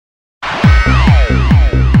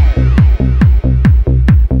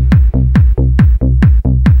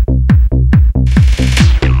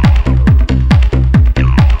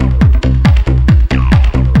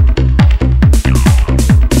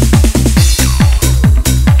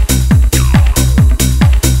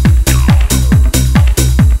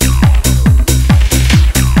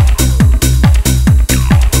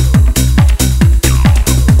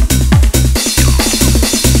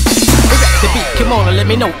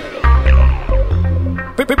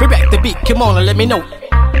Bring back the beat, come on and let me know. Bring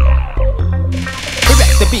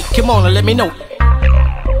back the beat, come on and let me know. Bring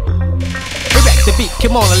back the beat,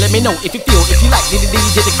 come on and let me know if you feel, if you like the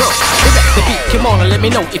DJ to grow. Bring back the beat, come on and let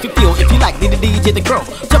me know if you feel, if you like the DJ to grow.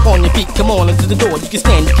 Jump on your feet, come on into the door. You can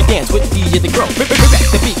stand, you can dance with the DJ to grow. Bring back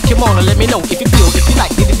the beat, come on and let me know if you feel, if you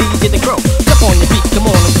like the DJ to grow. Jump on your feet,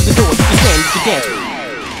 come on into the door. You can stand, you can dance.